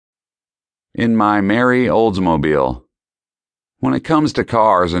In my merry Oldsmobile. When it comes to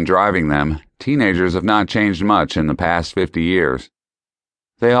cars and driving them, teenagers have not changed much in the past 50 years.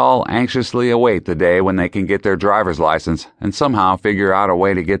 They all anxiously await the day when they can get their driver's license and somehow figure out a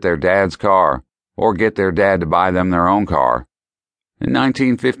way to get their dad's car, or get their dad to buy them their own car. In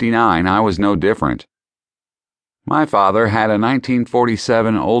 1959, I was no different. My father had a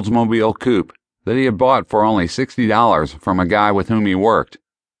 1947 Oldsmobile coupe that he had bought for only $60 from a guy with whom he worked.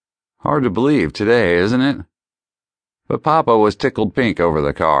 Hard to believe today, isn't it? But Papa was tickled pink over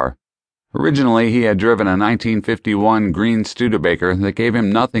the car. Originally, he had driven a 1951 green Studebaker that gave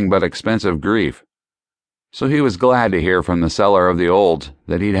him nothing but expensive grief. So he was glad to hear from the seller of the Olds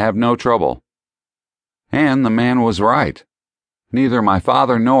that he'd have no trouble. And the man was right. Neither my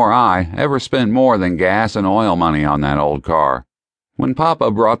father nor I ever spent more than gas and oil money on that old car. When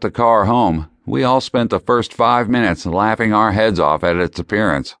Papa brought the car home, we all spent the first 5 minutes laughing our heads off at its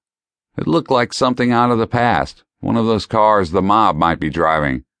appearance. It looked like something out of the past, one of those cars the mob might be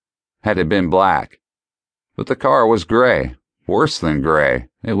driving, had it been black. But the car was gray, worse than gray.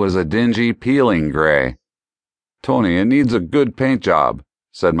 It was a dingy, peeling gray. "Tony, it needs a good paint job,"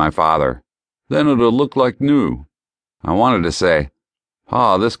 said my father. "Then it'll look like new." I wanted to say,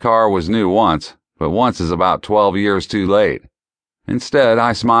 "Pa, this car was new once, but once is about 12 years too late." Instead,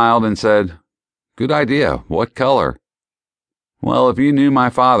 I smiled and said, "Good idea. What color?" Well, if you knew my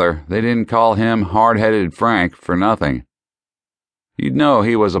father, they didn't call him hard-headed Frank for nothing. You'd know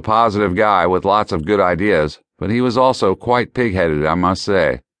he was a positive guy with lots of good ideas, but he was also quite pig-headed, I must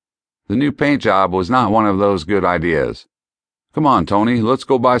say. The new paint job was not one of those good ideas. "Come on, Tony, let's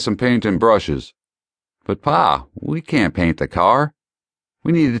go buy some paint and brushes." "But Pa, we can't paint the car.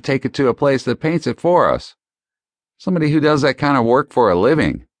 We need to take it to a place that paints it for us. Somebody who does that kind of work for a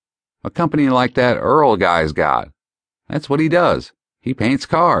living. A company like that Earl guy's got. That's what he does. He paints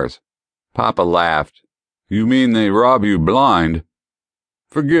cars." Papa laughed. "You mean they rob you blind?"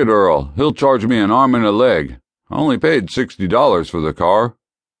 "Forget Earl. He'll charge me an arm and a leg. I only paid $60 for the car.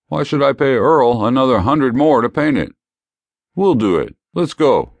 Why should I pay Earl another 100 more to paint it? We'll do it. Let's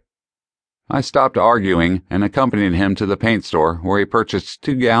go." I stopped arguing and accompanied him to the paint store where he purchased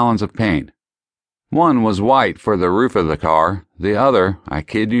 2 gallons of paint. One was white for the roof of the car. The other, I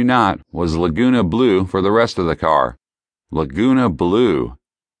kid you not, was Laguna blue for the rest of the car. Laguna blue.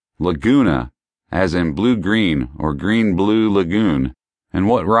 Laguna, as in blue-green or green-blue lagoon. And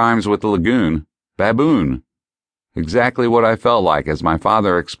what rhymes with lagoon? Baboon. Exactly what I felt like as my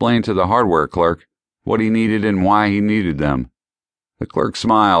father explained to the hardware clerk what he needed and why he needed them. The clerk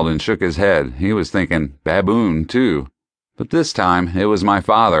smiled and shook his head. He was thinking baboon, too. But this time, it was my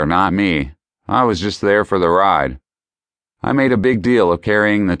father, not me. I was just there for the ride. I made a big deal of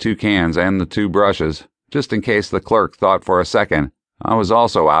carrying the 2 cans and the 2 brushes, just in case the clerk thought for a second I was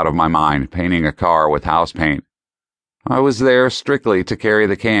also out of my mind painting a car with house paint. I was there strictly to carry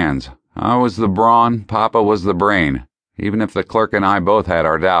the cans. I was the brawn, Papa was the brain, even if the clerk and I both had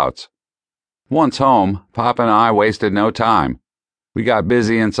our doubts. Once home, Papa and I wasted no time. We got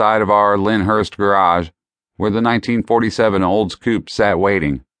busy inside of our Lyndhurst garage, where the 1947 Olds coupe sat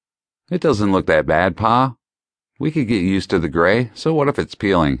waiting. "It doesn't look that bad, Pa. We could get used to the gray, so what if it's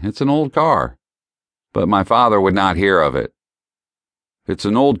peeling? It's an old car." But my father would not hear of it. "It's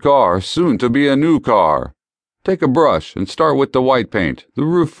an old car, soon to be a new car. Take a brush and start with the white paint, the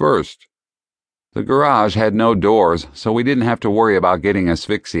roof first." The garage had no doors, so we didn't have to worry about getting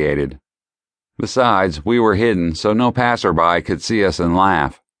asphyxiated. Besides, we were hidden, so no passerby could see us and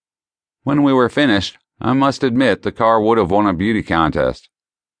laugh. When we were finished, I must admit the car would have won a beauty contest.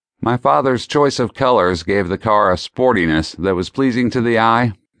 My father's choice of colors gave the car a sportiness that was pleasing to the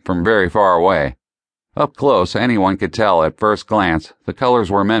eye from very far away. Up close, anyone could tell at first glance the colors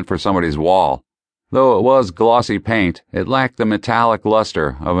were meant for somebody's wall. Though it was glossy paint, it lacked the metallic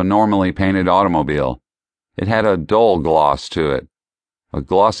luster of a normally painted automobile. It had a dull gloss to it, a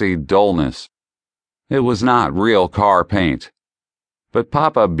glossy dullness. It was not real car paint. But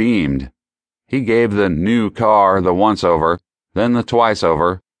Papa beamed. He gave the new car the once-over, then the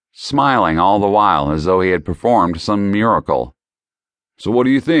twice-over, smiling all the while as though he had performed some miracle. "So what do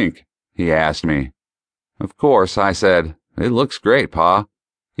you think?" he asked me. Of course, I said, "It looks great, Pa,"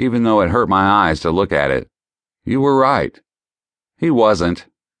 even though it hurt my eyes to look at it. You were right. He wasn't,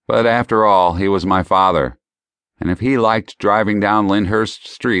 but after all, he was my father, and if he liked driving down Lyndhurst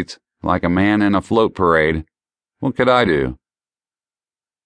streets like a man in a float parade, what could I do?